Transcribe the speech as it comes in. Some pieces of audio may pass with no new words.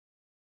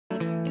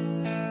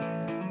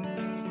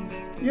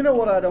You know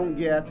what I don't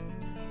get?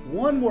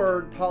 One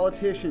word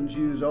politicians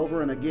use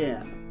over and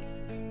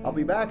again. I'll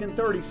be back in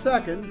 30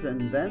 seconds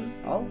and then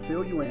I'll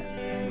fill you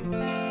in.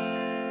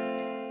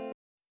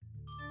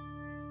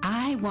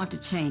 I want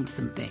to change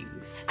some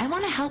things. I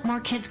want to help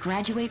more kids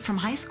graduate from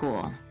high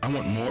school. I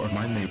want more of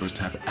my neighbors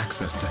to have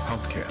access to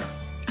health care.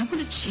 I want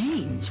to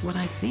change what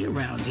I see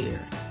around here.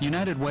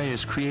 United Way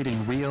is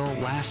creating real,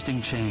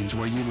 lasting change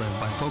where you live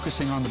by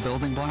focusing on the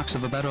building blocks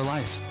of a better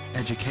life: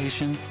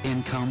 education,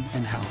 income,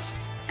 and health.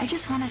 I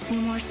just want to see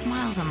more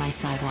smiles on my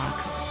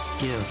sidewalks.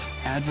 Give,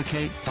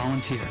 advocate,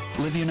 volunteer.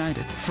 Live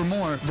United. For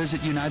more,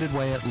 visit United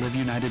Way at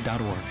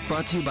liveunited.org.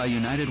 Brought to you by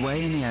United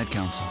Way and the Ad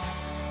Council.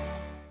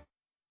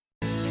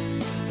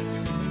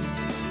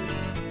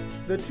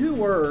 The two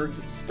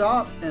words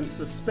stop and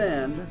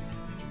suspend,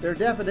 their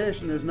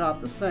definition is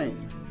not the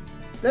same.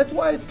 That's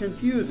why it's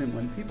confusing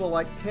when people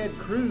like Ted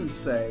Cruz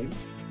say,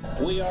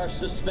 "We are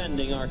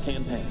suspending our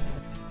campaign."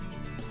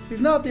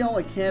 He's not the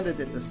only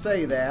candidate to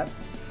say that.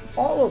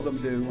 All of them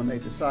do when they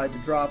decide to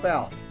drop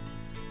out.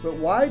 But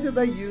why do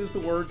they use the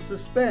word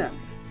suspend?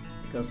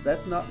 Because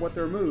that's not what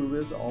their move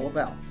is all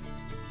about.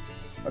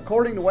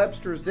 According to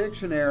Webster's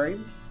Dictionary,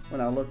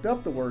 when I looked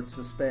up the word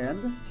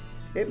suspend,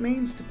 it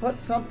means to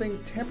put something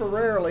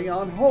temporarily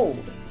on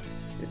hold.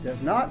 It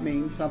does not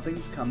mean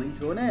something's coming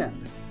to an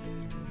end.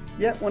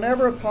 Yet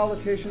whenever a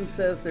politician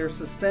says they're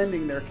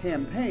suspending their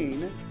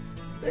campaign,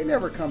 they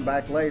never come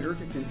back later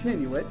to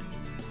continue it.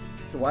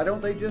 So why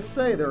don't they just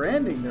say they're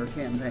ending their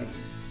campaign?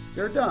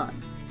 They're done,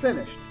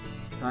 finished,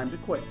 time to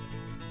quit.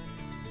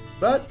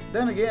 But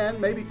then again,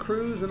 maybe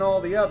Cruz and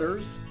all the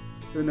others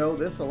who know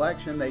this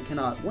election they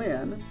cannot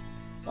win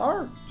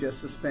are just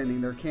suspending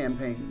their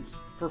campaigns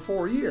for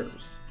 4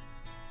 years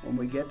when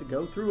we get to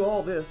go through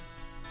all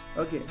this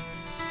again.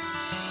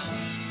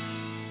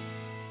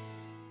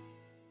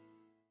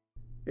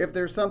 If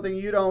there's something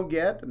you don't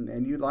get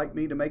and you'd like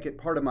me to make it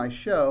part of my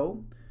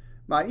show,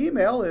 my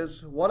email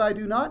is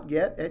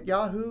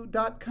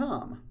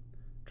whatidonotget@yahoo.com.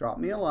 Drop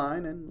me a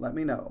line and let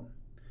me know.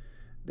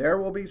 There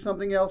will be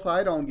something else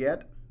I don't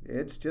get.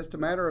 It's just a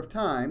matter of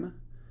time.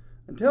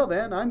 Until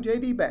then, I'm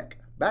J.D. Beck,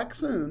 back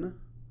soon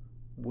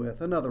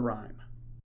with another rhyme.